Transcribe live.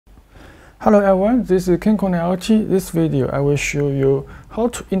Hello everyone, this is LT. This video I will show you how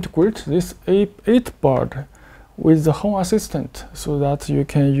to integrate this A8 board with the Home Assistant so that you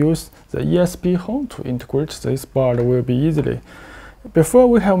can use the ESPhome to integrate this board will be easily. Before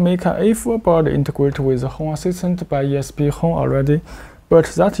we have made an A4 board integrate with the Home Assistant by ESPhome already, but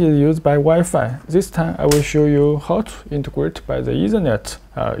that is used by Wi-Fi. This time I will show you how to integrate by the Ethernet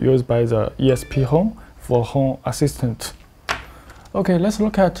used by the ESPhome for Home Assistant. Okay, let's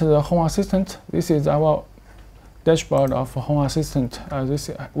look at the Home Assistant. This is our dashboard of Home Assistant.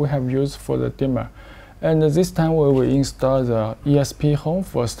 This we have used for the demo. And this time we will install the ESPhome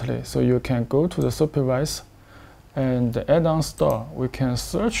firstly. So you can go to the supervise and add-on store. We can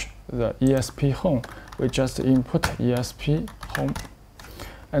search the ESPhome. We just input ESPhome.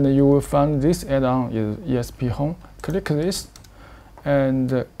 And you will find this add-on is ESPhome. Click this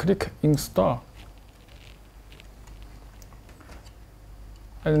and click install.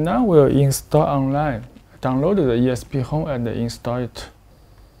 And now we'll install online. Download the ESPhome and install it.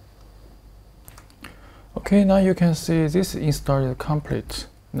 Okay, now you can see this install is complete.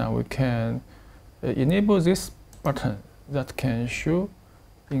 Now we can enable this button that can show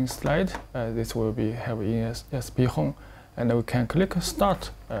in slide. This will be have in ESPhome, and we can click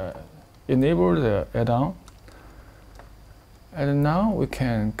start, enable the add-on. And now we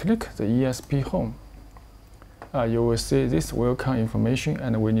can click the ESPhome. You will see this welcome information,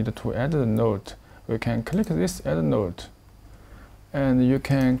 and we need to add the node. We can click this add node, and you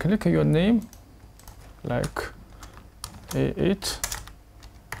can click your name like A8.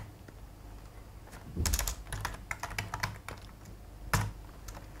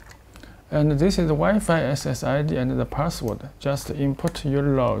 And this is the Wi-Fi SSID and the password. Just input your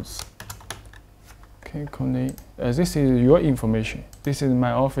loads. Okay, this is your information. This is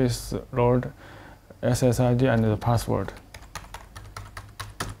my office load, SSID and the password.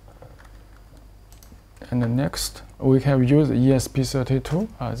 And the next, we have used ESP32.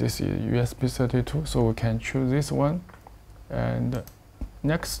 This is ESP32, so we can choose this one. And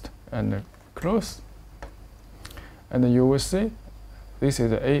next, and close. And you will see this is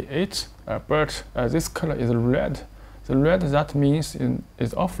the A8, but this color is red. The red, that means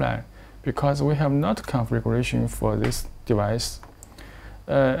is offline because we have not configuration for this device.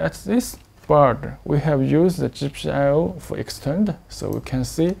 At this board, we have used the GPIO for extend, so we can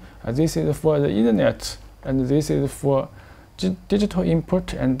see this is for the Ethernet, and this is for digital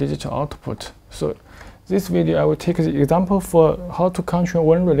input and digital output. So this video I will take the example for how to control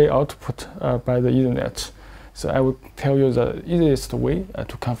one relay output by the Ethernet. So I will tell you the easiest way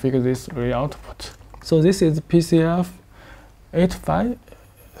to configure this relay output. So this is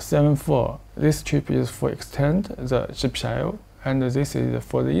PC8574. This chip is for extend the GPIO, and this is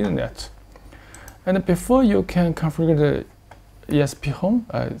for the Ethernet. And before you can configure the ESPhome,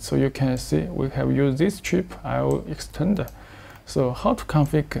 so you can see we have used this chip IO extender. So how to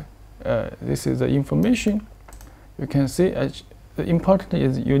configure? This is the information. You can see the important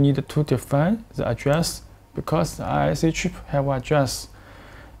is you need to define the address because the IC chip have address.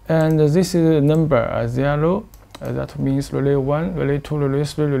 And this is the number 0. That means relay 1, relay 2, relay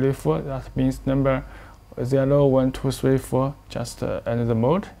 3, relay 4. That means number 0, 1, 2, 3, 4, just and the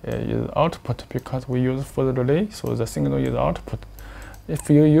mode is output because we use for the relay, so the signal is output. If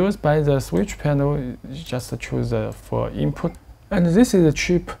you use by the switch panel, you just choose for input. And this is the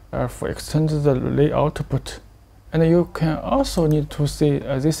chip for extend the relay output. And you can also need to see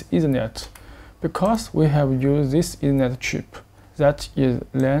this Ethernet because we have used this Ethernet chip that is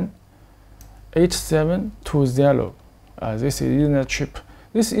LAN8720. This is Ethernet chip.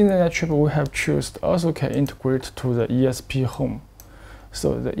 This Ethernet chip we have chosen also can integrate to the ESPhome.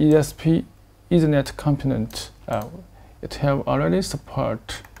 So the ESP Ethernet component, it have already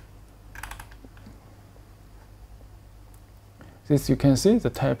support. This you can see the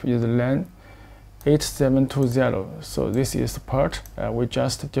type is LAN8720. So this is support. We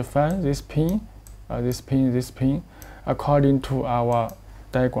just define this pin, this pin according to our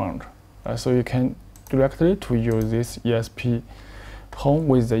diagram. So you can directly to use this ESPhome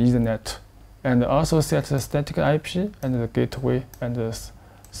with the Ethernet, and also set the static IP and the gateway and the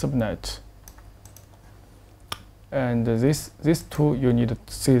subnet. And these two you need to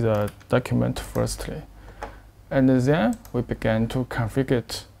see the document firstly, and then we begin to configure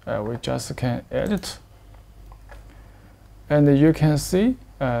it. We just can edit, and you can see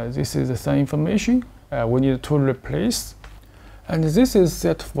this is some information we need to replace, and this is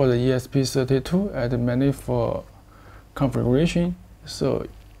set for the ESP32 and many for configuration. So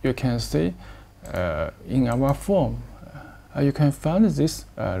you can see in our form, you can find this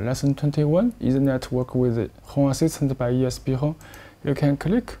Lesson21 Ethernet work with Home Assistant by ESPhome. You can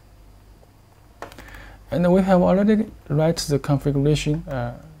click And we have already write the configuration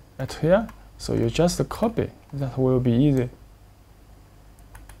at here, so you just copy. That will be easy.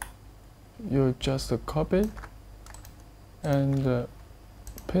 You just copy and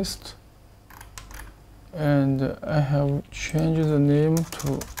paste. And I have changed the name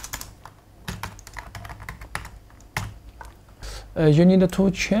to. You need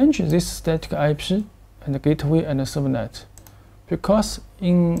to change this static IP and the gateway and the subnet, because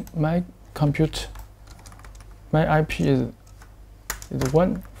in my computer, my IP is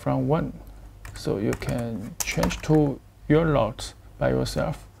 1 from 1, so you can change to your route by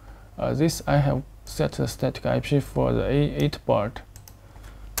yourself. This I have set the static IP for the A8 board.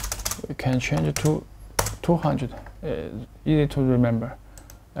 You can change it to 200, easy to remember.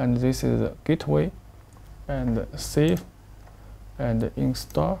 And this is the gateway, and save and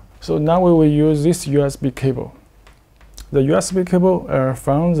install. So now we will use this USB cable. The USB cable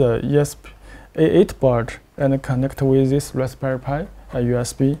from the A8 board and connect with this Raspberry Pi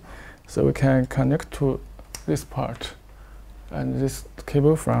USB. So we can connect to this part and this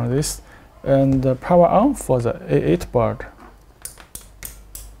cable from this, and power on for the A8 board.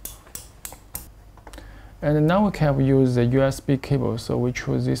 And now we can use the USB cable. So we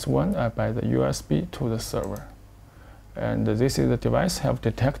choose this one by the USB to the server. And this is the device have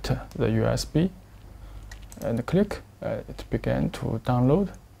detected the USB, and click, it began to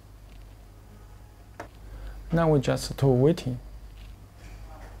download. Now we just to waiting.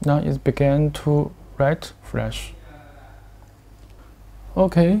 Now it began to write flash.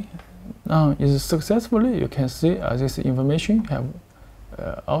 Okay, now is successfully. You can see this information have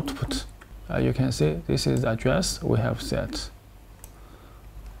output. You can see this is the address we have set,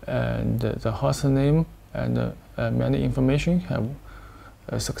 and the host name and many information have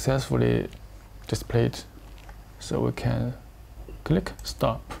successfully displayed. So we can click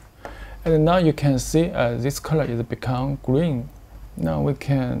stop, and now you can see this color is become green. Now we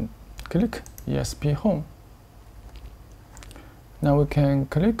can click ESPhome. Now we can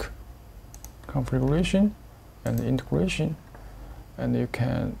click configuration and integration, and you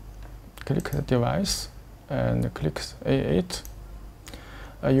can click the device and click A8.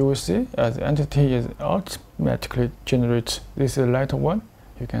 You will see the entity is automatically generated. This is light 1.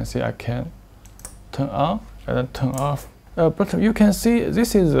 You can see I can turn on and turn off. But you can see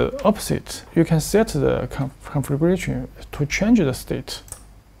this is the opposite. You can set the configuration to change the state.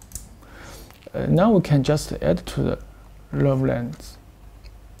 Now we can just add to the love lens.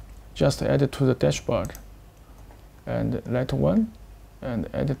 Just add it to the dashboard and light 1 and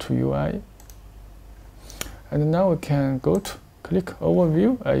add it to UI. And now we can go to click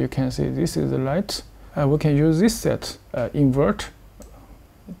overview. You can see this is the light. We can use this set invert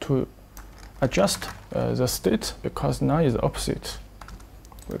to adjust the state, because now is opposite.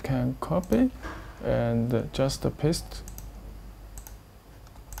 We can copy and just paste.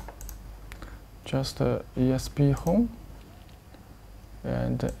 Just ESPhome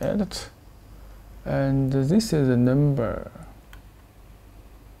and edit. And this is the number.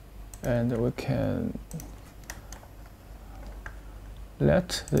 And we can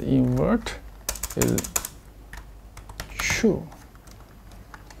let the invert is true.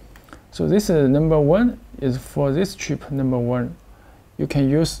 So this is number 1 is for this chip number 1. You can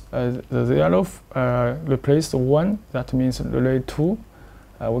use the 0 replace the 1. That means relay 2.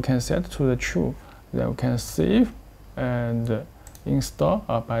 We can set to the true. Then we can save and install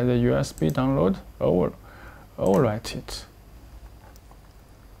by the USB download overwrite it.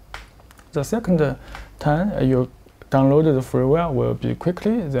 The second time you download the freeware will be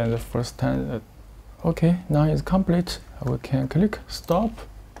quickly than the first time. Okay, now it's complete. We can click stop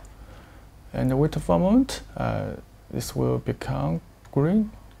and wait for a moment. This will become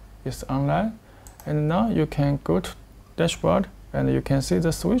green. It's online. And now you can go to dashboard and you can see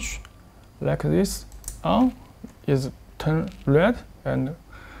the switch like this. On is turn red and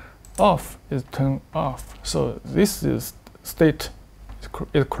off is turn off. So this is state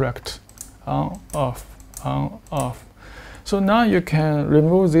is correct. On, off, on, off. So now you can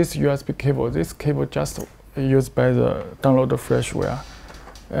remove this USB cable. This cable just used by the download freshware,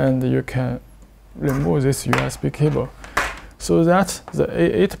 and you can remove this USB cable so that the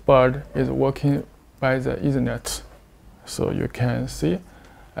A8 board is working by the Ethernet. So you can see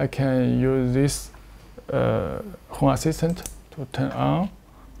I can use this Home Assistant to turn on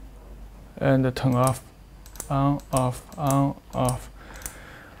and turn off, on, off, on, off.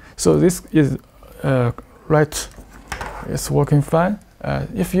 So this is right. It's working fine.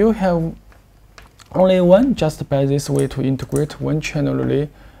 If you have only one, just by this way to integrate one channel relay.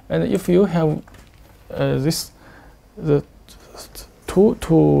 And if you have the 2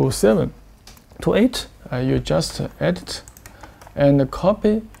 to 7, to it, you just edit and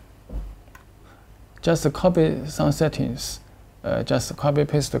copy. Just copy some settings. Just copy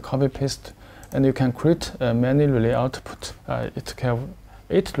paste, and you can create a many relay output. It can have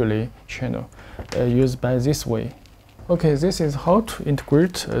 8 relay channel used by this way. Okay, this is how to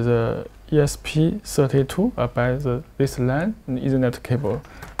integrate the ESP32 by this LAN and Ethernet cable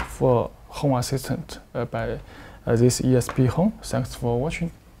for Home Assistant by this ESPhome. Thanks for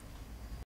watching.